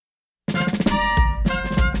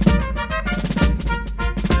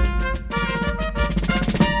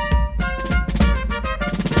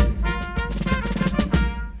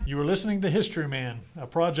listening to Historyman, a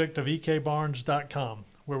project of ekbarnes.com,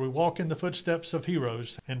 where we walk in the footsteps of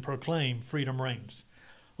heroes and proclaim freedom reigns.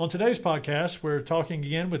 On today's podcast, we're talking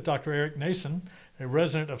again with Dr. Erick Nason, a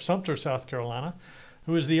resident of Sumter, South Carolina,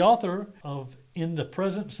 who is the author of In the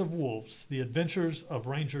Presence of Wolves, The Adventures of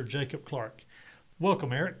Ranger Jacob Clark.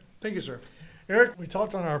 Welcome, Erick. Thank you, sir. Erick, we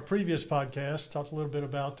talked on our previous podcast, talked a little bit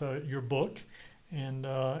about your book and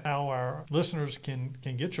how our listeners can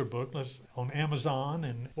get your book on Amazon,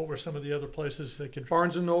 and what were some of the other places they could...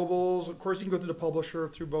 Barnes & Nobles. Of course, you can go through the publisher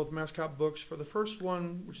through both Mascot Books for the first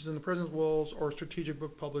one, which is In the Presence of Wolves, or Strategic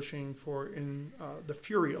Book Publishing for In the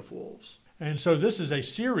Fury of Wolves. And so this is a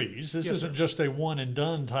series. This Yes, isn't sir. just a one and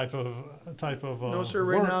done type of No, sir.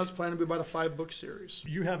 Right work. now, it's planning to be about a 5-book series.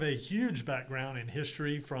 You have a huge background in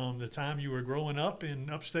history from the time you were growing up in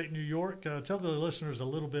upstate New York. Tell the listeners a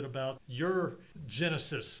little bit about your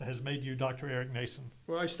genesis has made you Dr. Erick Nason.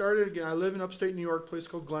 Well, I live in upstate New York, a place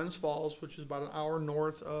called Glens Falls, which is about an hour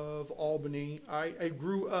north of Albany. I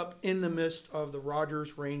grew up in the midst of the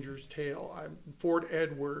Rogers Rangers tale. I'm Fort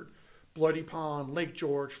Edward, Bloody Pond, Lake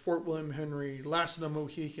George, Fort William Henry, Last of the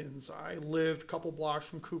Mohicans. I lived a couple blocks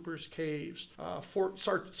from Cooper's Caves, Fort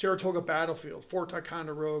Saratoga Battlefield, Fort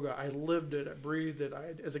Ticonderoga. I lived it. I breathed it.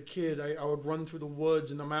 As a kid, I would run through the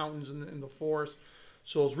woods and the mountains and the forest.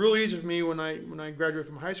 So it was real easy for me when I graduated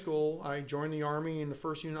from high school. I joined the Army, and the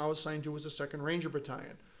first unit I was assigned to was the 2nd Ranger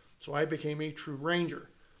Battalion. So I became a true Ranger.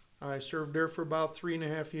 I served there for about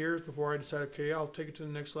 3.5 years before I decided, okay, I'll take it to the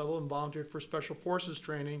next level and volunteered for Special Forces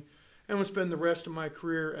training, and would spend the rest of my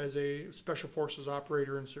career as a Special Forces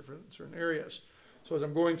operator in certain areas. So as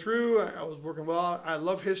I'm going through, I was working, well, I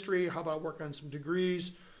love history. How about work on some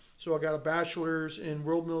degrees? So I got a bachelor's in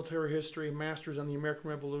world military history, master's on the American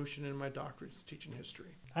Revolution, and my doctorate in teaching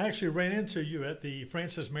history. I actually ran into you at the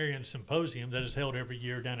Francis Marion Symposium that is held every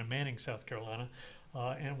year down in Manning, South Carolina,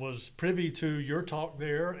 and was privy to your talk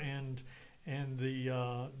there and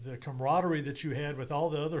the camaraderie that you had with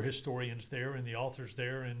all the other historians there and the authors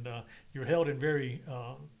there, and you're held in very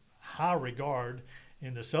high regard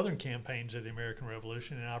in the Southern campaigns of the American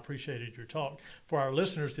Revolution, and I appreciated your talk. For our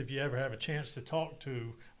listeners, if you ever have a chance to talk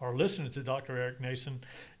to or listen to Dr. Erick Nason,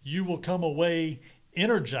 you will come away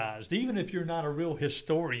energized. Even if you're not a real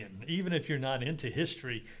historian, even if you're not into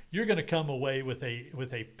history, you're going to come away with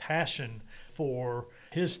a passion for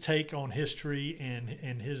his take on history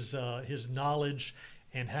and his knowledge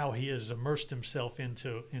and how he has immersed himself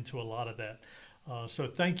into a lot of that. So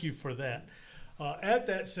thank you for that. At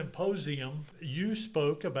that symposium, you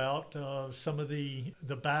spoke about some of the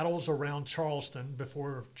battles around Charleston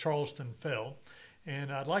before Charleston fell.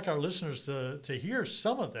 And I'd like our listeners to hear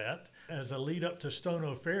some of that as a lead up to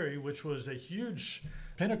Stono Ferry, which was a huge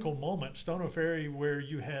pinnacle moment. Stono Ferry, where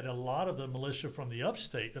you had a lot of the militia from the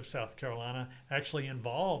upstate of South Carolina actually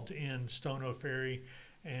involved in Stono Ferry.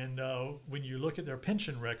 And when you look at their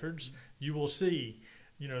pension records, you will see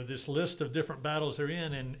this list of different battles they're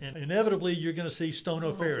in, and inevitably you're going to see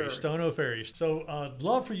Stono Ferry. So I'd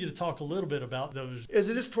love for you to talk a little bit about those. As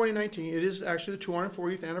it is 2019, it is actually the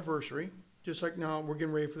 240th anniversary. Just like now, we're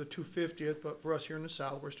getting ready for the 250th, but for us here in the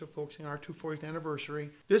South, we're still focusing on our 240th anniversary.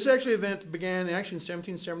 This event began in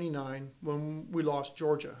 1779 when we lost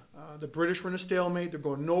Georgia. The British were in a stalemate. They're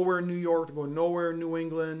going nowhere in New York. They're going nowhere in New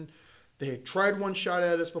England. They had tried one shot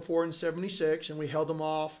at us before in 76, and we held them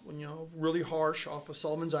off, really harsh off of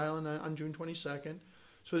Sullivan's Island on June 22nd.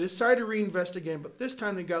 So they decided to reinvest again, but this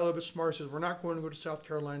time they got a little bit smart. Says, we're not going to go to South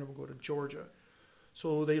Carolina, we'll go to Georgia.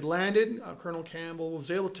 So they landed. Colonel Campbell was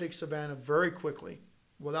able to take Savannah very quickly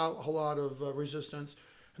without a whole lot of resistance.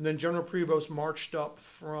 And then General Prevost marched up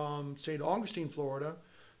from St. Augustine, Florida.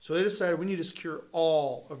 So they decided we need to secure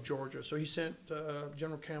all of Georgia. So he sent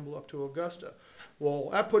General Campbell up to Augusta.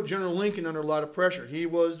 Well, that put General Lincoln under a lot of pressure. He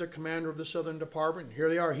was the commander of the Southern Department. Here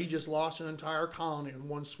they are. He just lost an entire colony in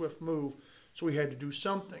one swift move. So he had to do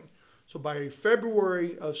something. So by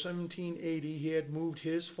February of 1780, he had moved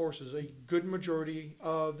his forces, a good majority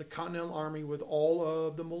of the Continental Army with all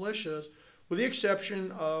of the militias, with the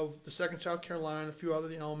exception of the 2nd South Carolina and a few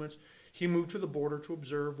other elements. He moved to the border to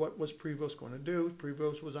observe what was Prevost going to do.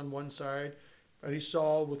 Prevost was on one side, but he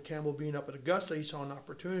saw with Campbell being up at Augusta, he saw an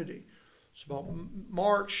opportunity. So about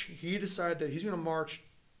March, he decided that he's going to march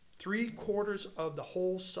 3/4 of the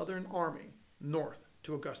whole Southern Army north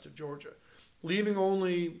to Augusta, Georgia, leaving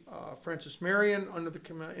only Francis Marion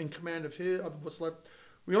in command of what's left.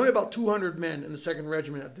 We only had about 200 men in the 2nd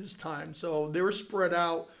Regiment at this time, so they were spread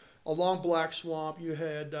out along Black Swamp. You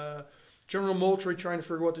had General Moultrie trying to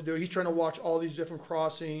figure what to do. He's trying to watch all these different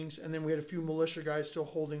crossings, and then we had a few militia guys still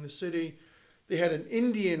holding the city. They had an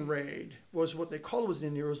Indian raid, was what they called it, was an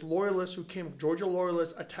Indian. It was loyalists who came, Georgia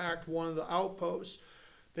loyalists attacked one of the outposts.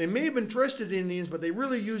 They may have been dressed as Indians, but they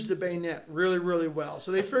really used the bayonet really, really well. So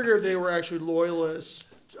they figured they were actually loyalists,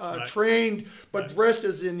 trained, but dressed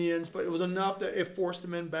as Indians. But it was enough that it forced the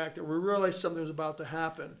men back that we realized something was about to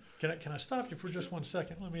happen. Can I stop you for just 1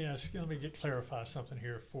 second? Let me clarify something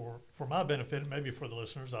here for my benefit, maybe for the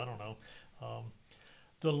listeners. I don't know.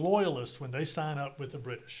 The loyalists, when they sign up with the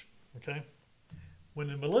British, okay, when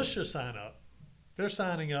the militia sign up, they're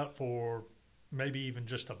signing up for maybe even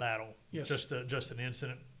just a battle, just an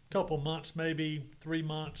incident, couple months, maybe 3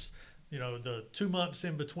 months. The 2 months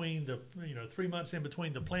in between 3 months in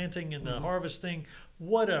between the planting and the harvesting,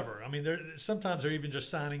 whatever. I mean, sometimes they're even just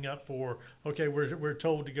signing up for, okay, we're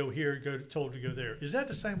told to go here, told to go there. Is that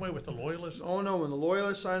the same way with the loyalists? Oh no, when the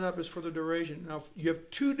loyalists sign up, it's for the duration. Now you have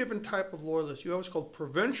two different type of loyalists. You have what's called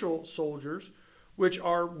provincial soldiers, which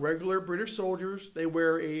are regular British soldiers. They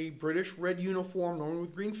wear a British red uniform, normally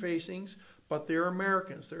with green facings, but they're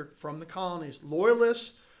Americans. They're from the colonies.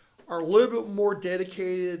 Loyalists are a little bit more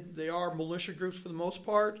dedicated. They are militia groups for the most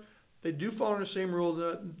part. They do follow the same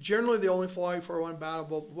rule. Generally, they only fly for one battle,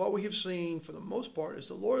 but what we have seen for the most part is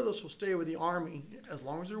the loyalists will stay with the army as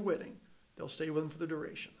long as they're winning. They'll stay with them for the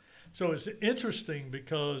duration. So it's interesting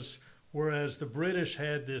because whereas the British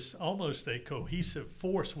had this almost a cohesive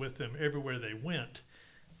force with them everywhere they went,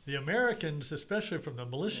 the Americans, especially from the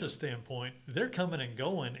militia standpoint, they're coming and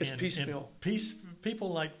going. It's piecemeal.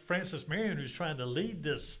 People like Francis Marion, who's trying to lead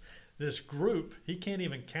this group, he can't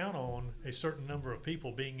even count on a certain number of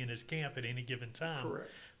people being in his camp at any given time. Correct.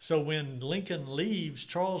 So when Lincoln leaves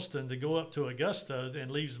Charleston to go up to Augusta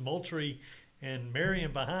and leaves Moultrie and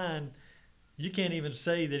Marion behind, you can't even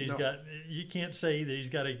say that he's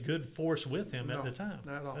got a good force with him at the time.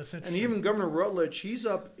 Not at all. That's and even Governor Rutledge, he's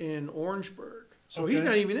up in Orangeburg, so he's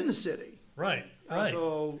not even in the city. Right.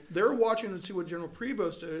 So they're watching to see what General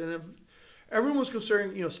Prevost did, and if everyone was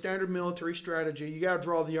considering, standard military strategy. You got to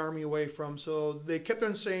draw the army away from. So they kept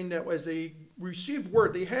on saying that as they received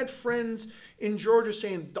word, they had friends in Georgia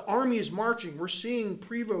saying the army is marching. We're seeing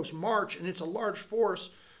Prevost march, and it's a large force.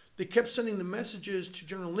 They kept sending the messages to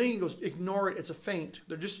General Lee. He goes, ignore it. It's a feint.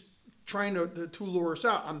 They're just trying to lure us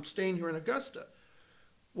out. I'm staying here in Augusta.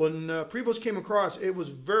 When Prevost came across, it was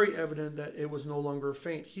very evident that it was no longer a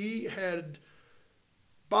feint. He had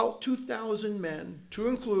about 2,000 men, to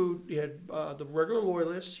include, he had the regular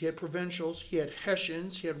loyalists, he had provincials, he had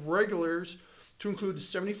Hessians, he had regulars, to include the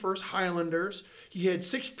 71st Highlanders. He had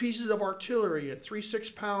 6 pieces of artillery, he had 3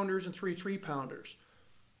 6-pounders and 3 3-pounders.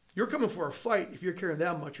 You're coming for a fight if you're carrying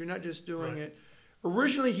that much. You're not just doing it.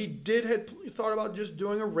 Originally, he had thought about just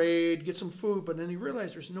doing a raid, get some food, but then he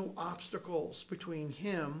realized there's no obstacles between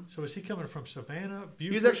him. So is he coming from Savannah?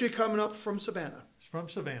 Beaufort? He's actually coming up from Savannah. From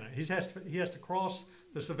Savannah. He has to cross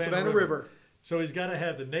the Savannah River. So he's got to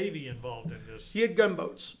have the Navy involved in this. He had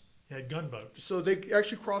gunboats. He had gunboats. So they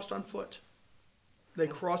actually crossed on foot. They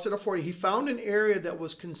crossed it on foot. He found an area that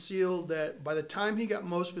was concealed that by the time he got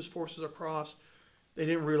most of his forces across, they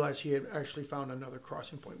didn't realize he had actually found another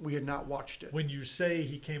crossing point. We had not watched it. When you say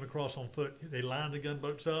he came across on foot, they lined the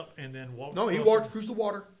gunboats up and then walked No, he walked through the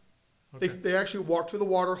water. Okay. They actually walked through the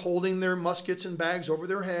water holding their muskets and bags over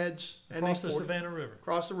their heads. Across the Savannah River?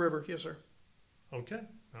 Across the river, yes, sir. Okay,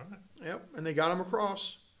 all right. Yep, and they got them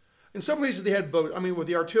across. In some places they had boats. I mean, with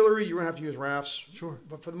the artillery, you're going to have to use rafts. Sure.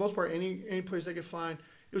 But for the most part, any place they could find,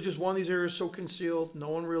 it was just one of these areas so concealed, no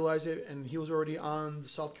one realized it, and he was already on the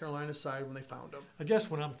South Carolina side when they found him. I guess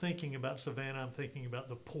when I'm thinking about Savannah, I'm thinking about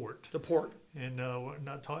the port. The port. And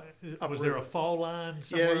was there a fall line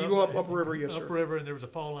somewhere? Yeah, you go upriver, yes, sir. Upriver, and there was a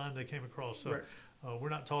fall line they came across. So we're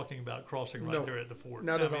not talking about crossing there at the fort.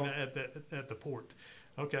 Not at all. At the port.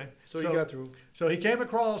 Okay. So he got through. So he came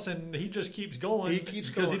across, and he just keeps going. He keeps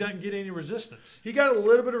because going. He doesn't get any resistance. He got a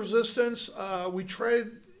little bit of resistance. We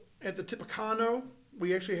tried at the Tippecanoe.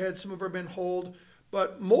 We actually had some of our men hold.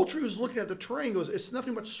 But Moultrie was looking at the terrain, goes, it's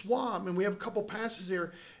nothing but swamp, and we have a couple passes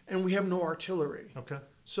here, and we have no artillery. Okay.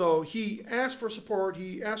 So he asked for support.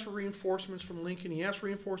 He asked for reinforcements from Lincoln. He asked for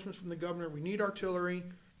reinforcements from the governor. We need artillery.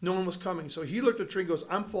 No one was coming. So he looked at the tree and goes,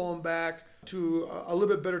 I'm falling back to a little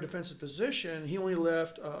bit better defensive position. He only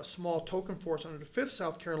left a small token force under the 5th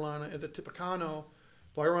South Carolina at the Tippecanoe.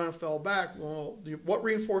 Byron fell back. Well, what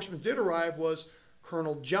reinforcement did arrive was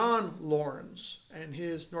Colonel John Lawrence and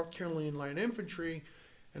his North Carolina Light Infantry.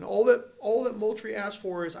 And all that Moultrie asked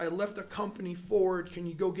for is, I left a company forward. Can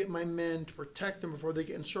you go get my men to protect them before they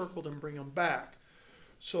get encircled and bring them back?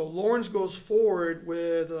 So Lawrence goes forward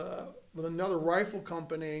with another rifle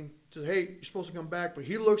company, says, hey, you're supposed to come back. But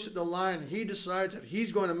he looks at the line and he decides that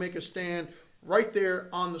he's going to make a stand right there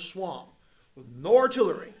on the swamp. with no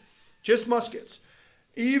artillery, just muskets.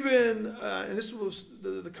 Even, and this was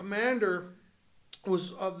the commander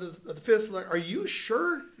was of the 5th, like, are you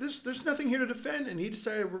sure there's nothing here to defend? And he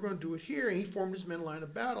decided we're going to do it here, and he formed his men line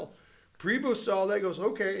of battle. Prevost saw that, goes,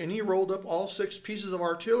 okay, and he rolled up all 6 pieces of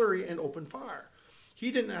artillery and opened fire.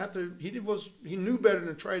 He didn't have to, he knew better than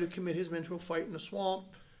to try to commit his men to a fight in the swamp.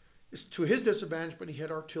 It's to his disadvantage, but he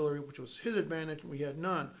had artillery, which was his advantage, and we had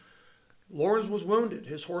none. Lawrence was wounded.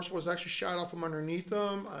 His horse was actually shot off from underneath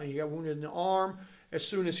him. He got wounded in the arm. As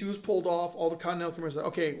soon as he was pulled off, all the Continental commanders said,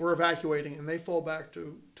 okay, we're evacuating. And they fall back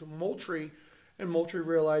to Moultrie, and Moultrie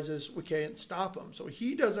realizes we can't stop him. So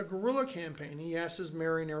he does a guerrilla campaign. He asks his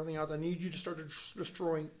Mary and everything else, I need you to start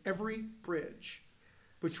destroying every bridge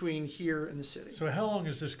between here and the city. So how long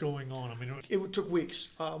is this going on? I mean, it took weeks.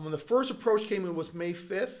 When the first approach came in was May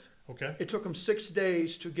 5th. Okay. It took them 6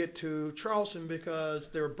 days to get to Charleston because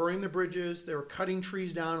they were burning the bridges, they were cutting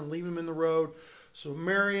trees down and leaving them in the road. So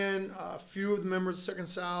Marion, a few of the members of the Second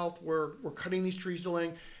South were cutting these trees,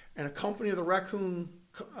 delaying, and a company of the Raccoon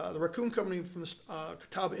Company from the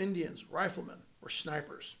Catawba Indians, riflemen, were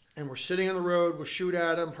snipers, and were sitting on the road, would shoot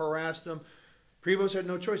at them, harass them. Prevost had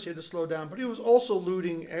no choice; he had to slow down. But he was also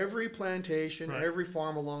looting every plantation, right, every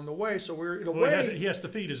farm along the way. So we're in a well, way he has to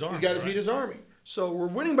feed his army. He's got to right? feed his army. So we're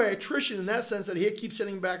winning by attrition in that sense that he keeps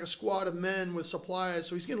sending back a squad of men with supplies.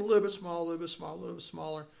 So he's getting a little bit smaller, a little bit smaller, a little bit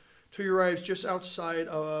smaller, till he arrives just outside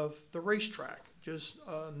of the racetrack, just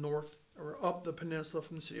north or up the peninsula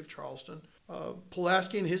from the city of Charleston.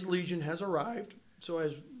 Pulaski and his legion has arrived. So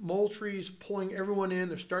as Moultrie's pulling everyone in,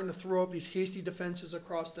 they're starting to throw up these hasty defenses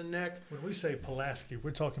across the neck. When we say Pulaski,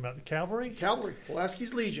 we're talking about the cavalry? Cavalry,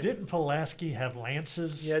 Pulaski's legion. Didn't Pulaski have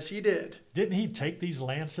lances? Yes, he did. Didn't he take these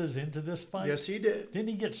lances into this fight? Yes, he did. Didn't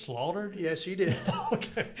he get slaughtered? Yes, he did.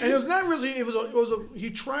 Okay. And it was not really,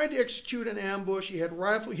 he tried to execute an ambush. He had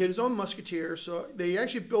he had his own musketeers. So they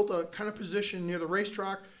actually built a kind of position near the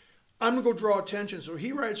racetrack. I'm going to go draw attention. So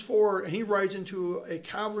he rides forward, and he rides into a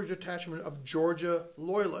cavalry detachment of Georgia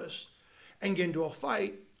loyalists and get into a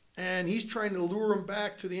fight. And he's trying to lure him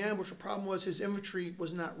back to the ambush. The problem was his infantry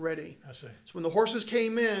was not ready. I see. So when the horses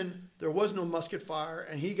came in, there was no musket fire,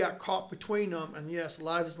 and he got caught between them. And yes, a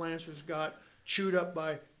lot of his lancers got chewed up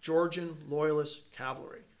by Georgian loyalist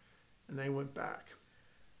cavalry. And they went back.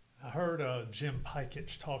 I heard Jim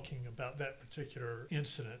Piketch talking about that particular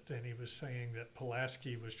incident, and he was saying that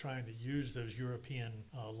Pulaski was trying to use those European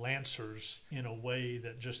lancers in a way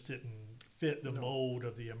that just didn't fit the mold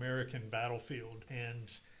of the American battlefield.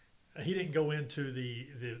 And he didn't go into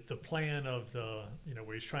the plan of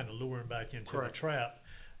where he's trying to lure him back into Correct. the trap,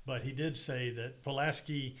 but he did say that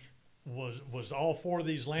Pulaski was all for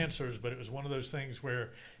these lancers, but it was one of those things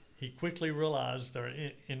where he quickly realized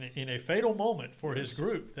in a fatal moment for his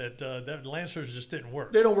group that lancers just didn't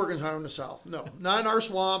work. They don't work in the South. No, not in our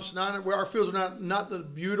swamps. Our fields are not the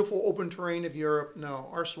beautiful open terrain of Europe. No,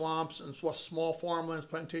 our swamps and small farmlands,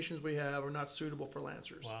 plantations we have are not suitable for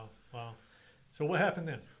lancers. Wow. So what happened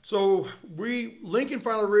then? So Lincoln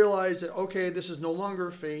finally realized that, okay, this is no longer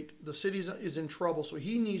a fate. The city is in trouble, so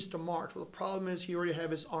he needs to march. Well, the problem is he already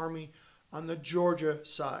have his army on the Georgia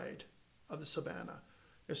side of the Savannah.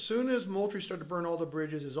 As soon as Moultrie started to burn all the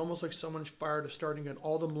bridges, it's almost like someone fired a starting gun.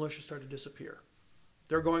 All the militia started to disappear.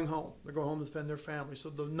 They're going home. They're going home to defend their families. So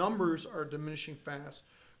the numbers are diminishing fast.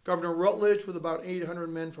 Governor Rutledge, with about 800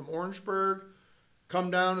 men from Orangeburg, come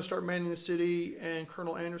down and start manning the city, and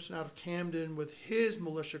Colonel Anderson out of Camden with his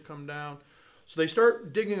militia come down. So they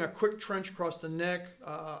start digging a quick trench across the neck,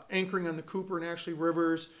 anchoring on the Cooper and Ashley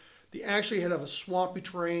rivers. They actually had a swampy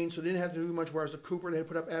terrain, so they didn't have to do much, whereas the Cooper, they had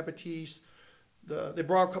put up abatis. They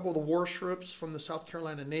brought a couple of the warships from the South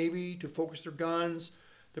Carolina Navy to focus their guns.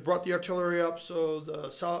 They brought the artillery up, so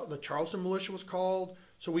the Charleston militia was called.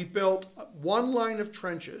 So we built one line of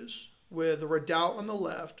trenches with a redoubt on the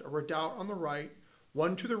left, a redoubt on the right,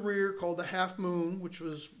 one to the rear called the Half Moon, which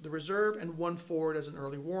was the reserve, and one forward as an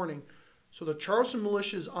early warning. So the Charleston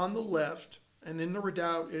militia is on the left, and in the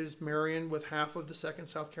redoubt is Marion with half of the 2nd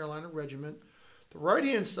South Carolina Regiment. The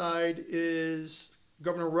right-hand side is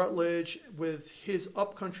Governor Rutledge with his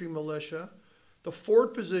upcountry militia. The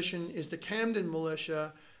forward position is the Camden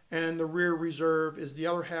militia, and the rear reserve is the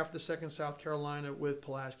other half of the 2nd South Carolina with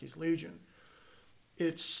Pulaski's Legion.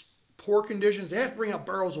 It's poor conditions. They have to bring out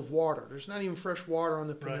barrels of water. There's not even fresh water on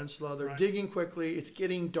the peninsula. They're digging quickly. It's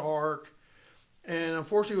getting dark. And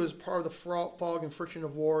unfortunately, it was part of the fog and friction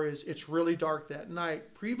of war is it's really dark that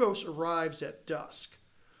night. Prevost arrives at dusk.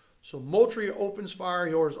 So Moultrie opens fire.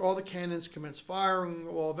 He orders all the cannons, commence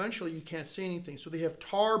firing. Well, eventually you can't see anything. So they have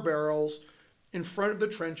tar barrels in front of the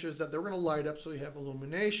trenches that they're going to light up so they have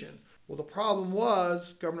illumination. Well, the problem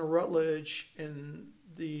was Governor Rutledge and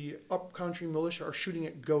the upcountry militia are shooting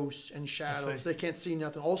at ghosts and shadows. They can't see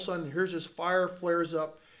nothing. All of a sudden, here's this fire flares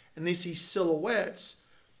up, and they see silhouettes.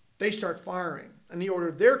 They start firing, and they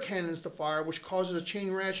order their cannons to fire, which causes a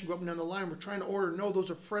chain reaction to go up and down the line. We're trying to order, no,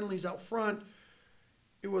 those are friendlies out front.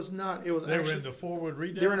 It was not. It was they actually, were in the forward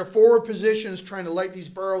redoubt? They're in a forward positions trying to light these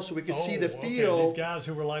barrels so we could see the field. Okay. These guys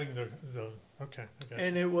who were lighting the okay.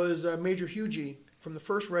 And it was Major Hugie from the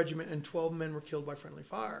 1st Regiment, and 12 men were killed by friendly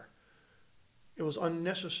fire. It was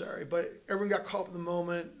unnecessary, but everyone got caught up in the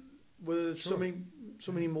moment with so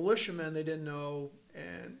many militiamen they didn't know,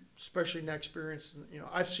 and especially not experienced.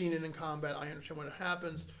 I've seen it in combat. I understand what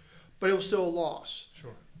happens, but it was still a loss.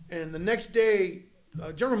 Sure. And the next day,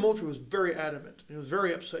 General Moultrie was very adamant. He was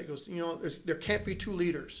very upset. He goes, there can't be 2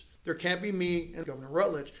 leaders. There can't be me and Governor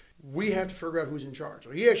Rutledge. We have to figure out who's in charge.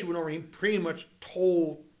 So he actually went over and he pretty much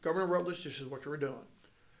told Governor Rutledge, this is what you're doing.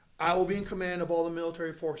 I will be in command of all the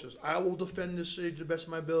military forces. I will defend this city to the best of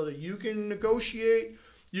my ability. You can negotiate.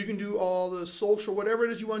 You can do all the social, whatever it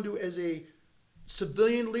is you want to do as a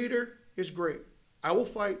civilian leader is great. I will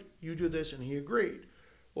fight. You do this. And he agreed.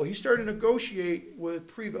 Well, he started to negotiate with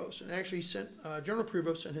Prevost, and actually sent General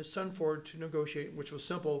Prevost and his son forward to negotiate, which was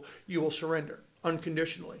simple. You will surrender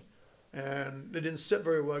unconditionally. And it didn't sit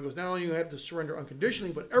very well. He goes, not only do you have to surrender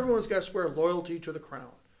unconditionally, but everyone's got to swear loyalty to the crown.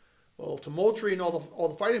 Well, to Moultrie and all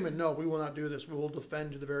the fighting men, no, we will not do this. We will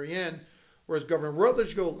defend to the very end. Whereas Governor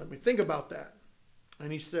Rutledge goes, let me think about that.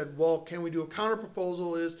 And he said, well, can we do a counter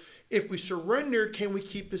proposal is, if we surrender, can we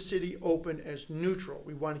keep the city open as neutral?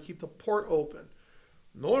 We want to keep the port open.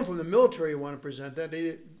 No one from the military wanted to present that.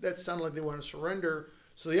 That sounded like they wanted to surrender.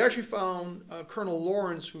 So they actually found Colonel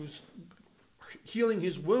Lawrence, who's healing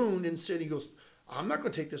his wound, and said, he goes, I'm not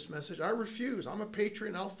going to take this message. I refuse. I'm a patriot,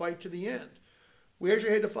 and I'll fight to the end. We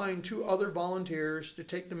actually had to find 2 other volunteers to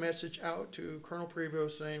take the message out to Colonel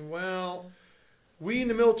Prevost saying, well, we in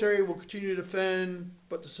the military will continue to defend,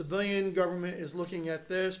 but the civilian government is looking at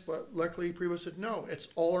this. But luckily, Prevost said, no, it's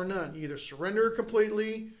all or none. Either surrender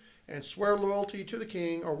completely and swear loyalty to the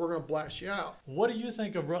king, or we're going to blast you out. What do you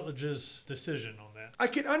think of Rutledge's decision on that? I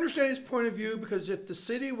can understand his point of view, because if the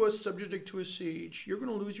city was subject to a siege, you're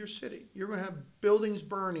going to lose your city. You're going to have buildings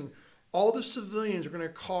burning. All the civilians are going to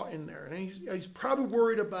get caught in there. And he's probably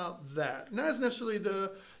worried about that. Not as necessarily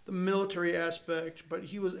the military aspect, but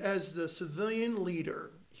he was, as the civilian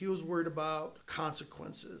leader, he was worried about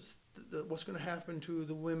consequences. What's going to happen to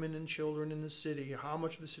the women and children in the city, how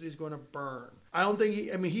much of the city is going to burn. I don't think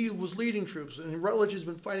he was leading troops, and Rutledge has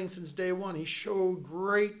been fighting since day one. He showed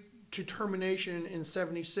great determination in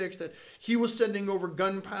 76 that he was sending over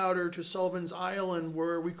gunpowder to Sullivan's Island,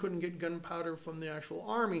 where we couldn't get gunpowder from the actual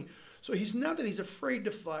army. So he's not that he's afraid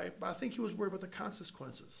to fight, but I think he was worried about the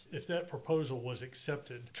consequences. If that proposal was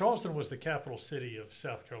accepted, Charleston was the capital city of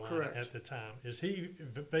South Carolina. Correct. At the time. Is he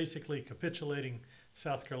basically capitulating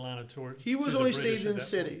South Carolina toward? He was only staying in the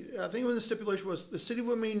city. I think the stipulation was the city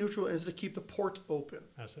will remain neutral as to keep the port open.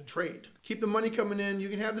 I see. Trade. Keep the money coming in. You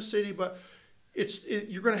can have the city, but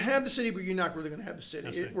you're going to have the city, but you're not really going to have the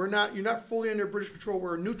city. You're not fully under British control.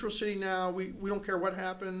 We're a neutral city now. We don't care what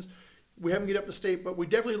happens. We haven't get up the state, but we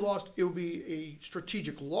definitely lost. It will be a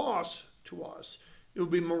strategic loss to us. It will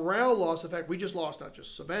be morale loss. In fact, we just lost not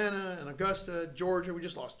just Savannah and Augusta, Georgia. We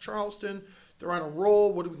just lost Charleston. They're on a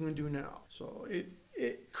roll. What are we going to do now? So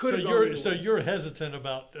it could have gone. So you're hesitant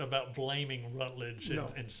about blaming Rutledge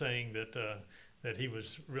and saying that he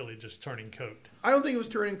was really just turning coat. I don't think he was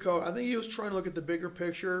turning coat. I think he was trying to look at the bigger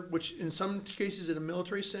picture, which in some cases in a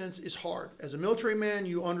military sense is hard. As a military man,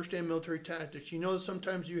 you understand military tactics. You know that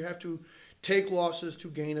sometimes you have to take losses to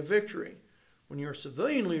gain a victory. When you're a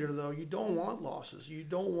civilian leader, though, you don't want losses. You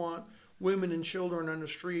don't want women and children on the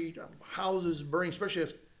street, houses burning, especially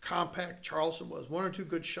as compact Charleston was. 1 or 2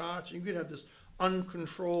 good shots, and you could have this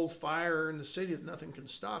uncontrolled fire in the city that nothing can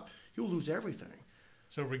stop. You'll lose everything.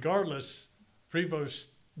 So regardless, Prevost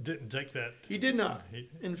didn't take that. He did not.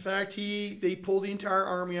 In fact, they pulled the entire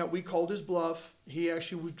army out. We called his bluff. He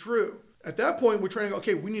actually withdrew. At that point, we're trying to go,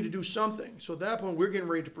 okay, we need to do something. So at that point, we're getting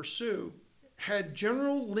ready to pursue. Had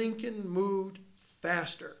General Lincoln moved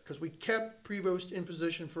faster, because we kept Prevost in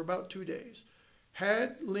position for about 2 days,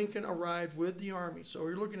 had Lincoln arrived with the army, so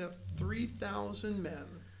you're looking at 3,000 men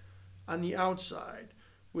on the outside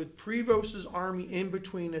with Prevost's army in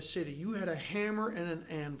between the city. You had a hammer and an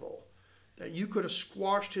anvil that you could have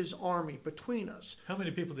squashed his army between us. How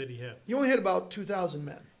many people did he have? He only had about 2,000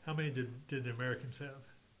 men. How many did the Americans have?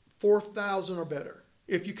 4,000 or better.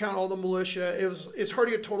 If you count all the militia, it's hard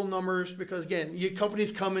to get total numbers because, again,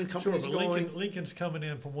 companies come in, companies sure, but going. Lincoln's coming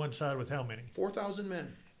in from one side with how many? 4,000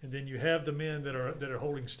 men. and then you have the men that are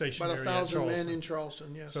holding stationary About at 1,000 men Charleston. in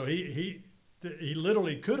Charleston, yes. So he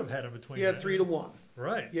literally could have had them between. He had that. 3 to 1.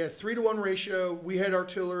 Right. He had 3 to 1 ratio. We had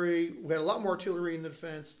artillery. We had a lot more artillery in the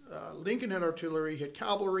defense. Lincoln had artillery. He had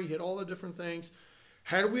cavalry. He had all the different things.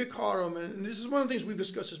 Had we caught him, and this is one of the things we've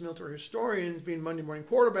discussed as military historians, being Monday morning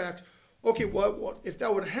quarterbacks. Okay, what if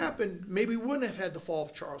that would have happened? Maybe we wouldn't have had the fall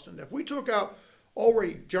of Charleston. If we took out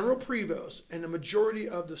already General Prevost and the majority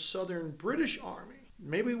of the Southern British Army,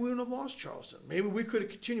 maybe we wouldn't have lost Charleston. Maybe we could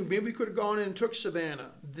have continued. Maybe we could have gone in and took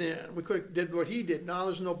Savannah then. We could have did what he did. Now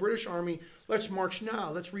there's no British Army. Let's march now.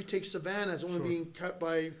 Let's retake Savannah. It's only being cut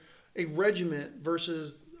by a regiment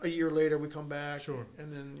versus a year later we come back. Sure.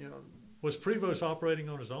 And then, Was Prevost operating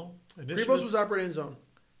on his own initially? Prevost was operating his own.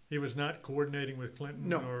 He was not coordinating with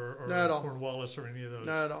Clinton or not at all. Cornwallis or any of those?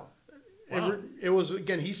 Not at all. Wow. It was,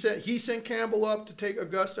 again, he sent Campbell up to take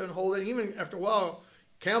Augusta and hold it. Even after a while,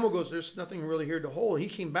 Campbell goes, there's nothing really here to hold. He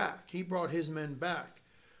came back. He brought his men back.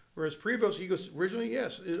 Whereas Prevost, he goes, originally,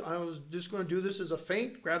 yes, I was just going to do this as a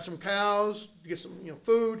feint, grab some cows, get some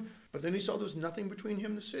food. But then he saw there's nothing between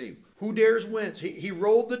him and the city. Who dares wins? He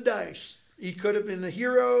rolled the dice. He could have been a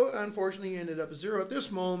hero. Unfortunately, he ended up a 0 at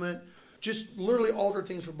this moment. Just literally altered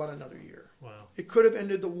things for about another year. Wow. It could have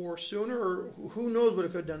ended the war sooner, or who knows what it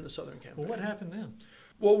could have done to the Southern campaign. Well, what happened then?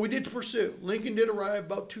 Well, we did pursue. Lincoln did arrive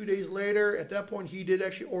about 2 days later. At that point, he did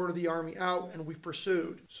actually order the army out, and we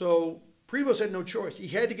pursued. So Prevost had no choice. He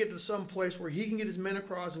had to get to some place where he can get his men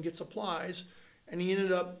across and get supplies, and he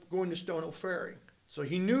ended up going to Stono Ferry. So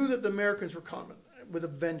he knew that the Americans were coming with a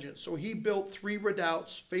vengeance. So he built 3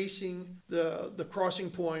 redoubts facing the crossing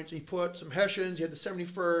points. He put some Hessians, he had the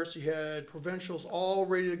 71st, he had provincials all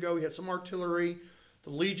ready to go. He had some artillery.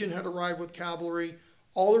 The Legion had arrived with cavalry.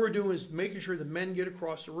 All they were doing is making sure the men get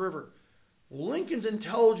across the river. Lincoln's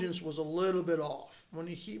intelligence was a little bit off. When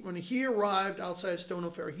he arrived outside Stono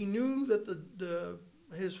Ferry, he knew that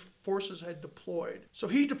his forces had deployed. So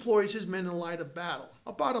he deploys his men in line of battle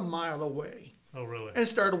about a mile away. Oh, really? And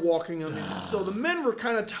started walking them in. So the men were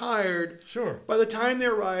kind of tired. Sure. By the time they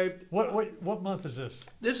arrived. What month is this?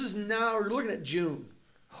 This is now, we're looking at June.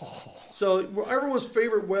 Oh. So everyone's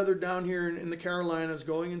favorite weather down here in the Carolinas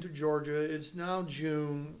going into Georgia. It's now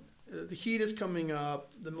June. The heat is coming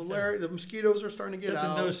up. The mosquitoes are starting to get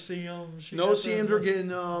out. The no-see-ums. No-see-ums are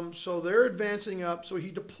getting so they're advancing up. So he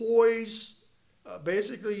deploys,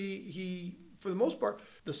 for the most part,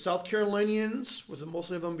 the South Carolinians, with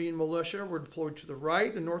mostly of them being militia, were deployed to the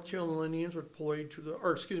right. The North Carolinians were deployed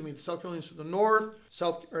the South Carolinians to the north,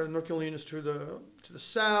 the North Carolinians to the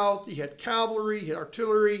south. He had cavalry, he had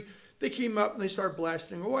artillery. They came up and they started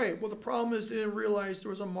blasting away. Well, the problem is they didn't realize there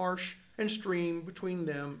was a marsh and stream between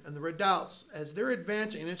them and the redoubts. As they're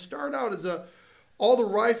advancing, and it started out as all the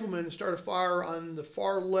riflemen started fire on the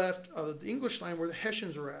far left of the English line where the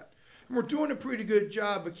Hessians were at. And we're doing a pretty good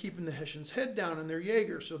job of keeping the Hessians' head down and their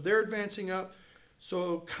Jaegers. So they're advancing up.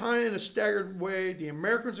 So kind of in a staggered way, the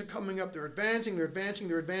Americans are coming up. They're advancing.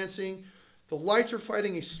 The Lights are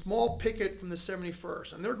fighting a small picket from the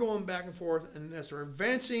 71st. And they're going back and forth. And as they're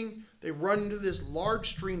advancing, they run into this large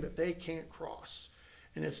stream that they can't cross.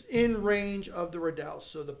 And it's in range of the redoubts.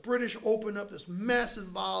 So the British open up this massive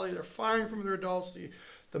volley. They're firing from the redoubts. The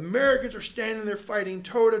Americans are standing there fighting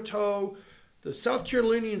toe-to-toe. The South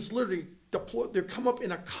Carolinians literally they come up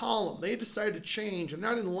in a column. They decided to change. They're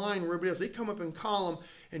not in line with everybody else. They come up in column,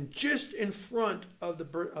 and just in front of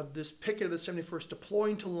this picket of the 71st,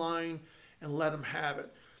 deploying to line and let them have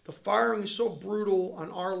it. The firing is so brutal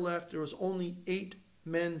on our left, there was only 8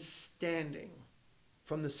 men standing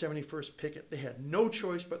from the 71st picket. They had no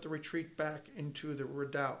choice but to retreat back into the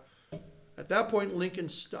redoubt. At that point,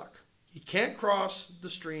 Lincoln's stuck. He can't cross the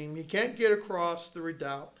stream. He can't get across the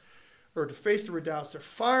redoubt, or to face the redoubts. They're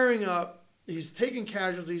firing up. He's taking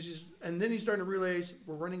casualties, and then he's starting to realize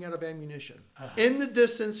we're running out of ammunition. In the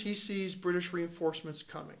distance, he sees British reinforcements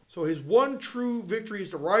coming. So his one true victory is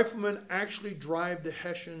the riflemen actually drive the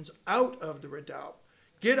Hessians out of the redoubt,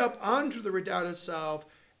 get up onto the redoubt itself,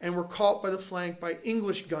 and were caught by the flank by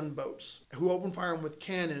English gunboats who opened fire with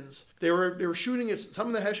cannons. They were shooting at some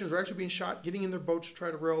of the Hessians were actually being shot, getting in their boats to try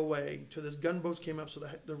to row away. Till these gunboats came up, so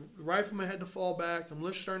the riflemen had to fall back. The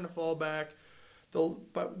militia starting to fall back.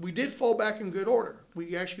 But we did fall back in good order.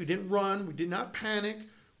 We actually didn't run. We did not panic.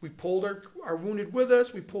 We pulled our wounded with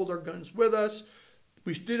us. We pulled our guns with us.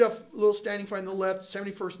 We did a little standing fight on the left.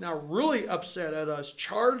 71st, now really upset at us,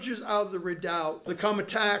 charges out of the redoubt to come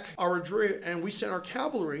attack our rear, and we sent our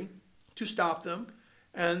cavalry to stop them.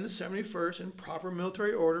 And the 71st, in proper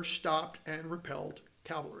military order, stopped and repelled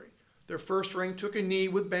cavalry. Their first ring took a knee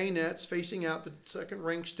with bayonets facing out. The second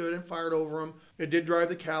ring stood and fired over them. It did drive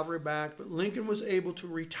the cavalry back, but Lincoln was able to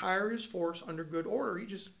retire his force under good order. He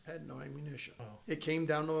just had no ammunition. Wow. It came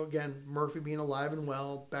down to, again, Murphy being alive and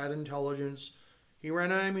well, bad intelligence. He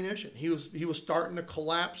ran out of ammunition. He was starting to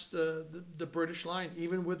collapse the British line,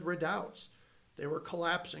 even with redoubts. They were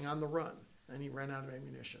collapsing on the run, and he ran out of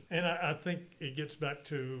ammunition. And I think it gets back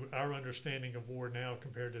to our understanding of war now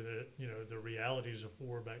compared to the realities of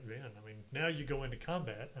war back then. I mean, now you go into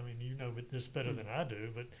combat. I mean, you know this better than I do,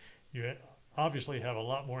 but you obviously have a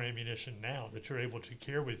lot more ammunition now that you're able to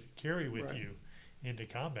carry with Right. you into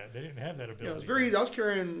combat. They didn't have that ability. Yeah, it was very easy. I was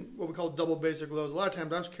carrying what we call double basic loads. A lot of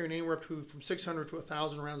times I was carrying anywhere up to from 600 to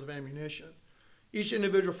 1,000 rounds of ammunition. Each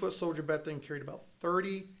individual foot soldier back then carried about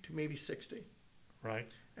 30 to maybe 60. Right.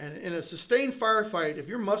 And in a sustained firefight, if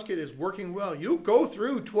your musket is working well, you'll go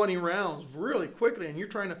through 20 rounds really quickly, and you're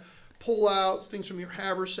trying to pull out things from your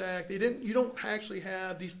haversack. You don't actually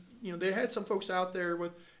have these, they had some folks out there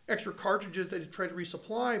with extra cartridges that they tried to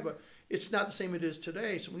resupply, but it's not the same it is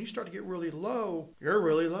today. So when you start to get really low, you're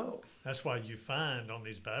really low. That's why you find on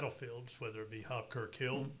these battlefields, whether it be Hobkirk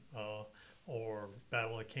Hill or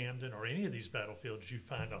Battle of Camden or any of these battlefields, you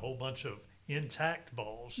find a whole bunch of intact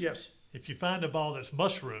balls. Yes. If you find a ball that's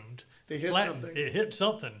mushroomed, They hit flattened, something. it hit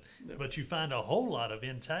something. Yep. But you find a whole lot of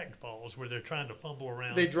intact balls where they're trying to fumble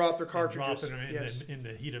around. They drop their and cartridges. drop it Yes. in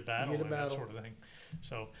the heat of battle Heat of and that battle. sort of thing.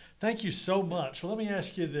 So thank you so much. Well, let me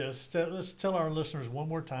ask you this. Let's tell our listeners one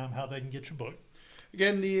more time how they can get your book.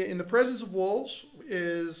 Again, In the Presence of Wolves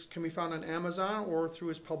can be found on Amazon or through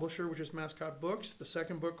his publisher, which is Mascot Books. The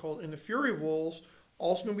second book, called In the Fury of Wolves,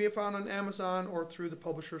 also can be found on Amazon or through the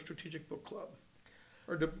publisher Strategic Book Club,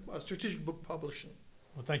 or the Strategic Book Publishing.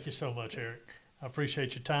 Well, thank you so much, Eric. I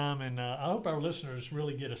appreciate your time, and I hope our listeners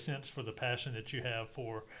really get a sense for the passion that you have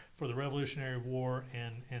for the Revolutionary War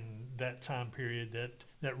and that time period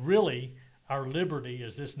that really our liberty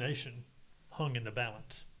as this nation hung in the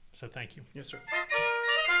balance. So thank you. Yes, sir.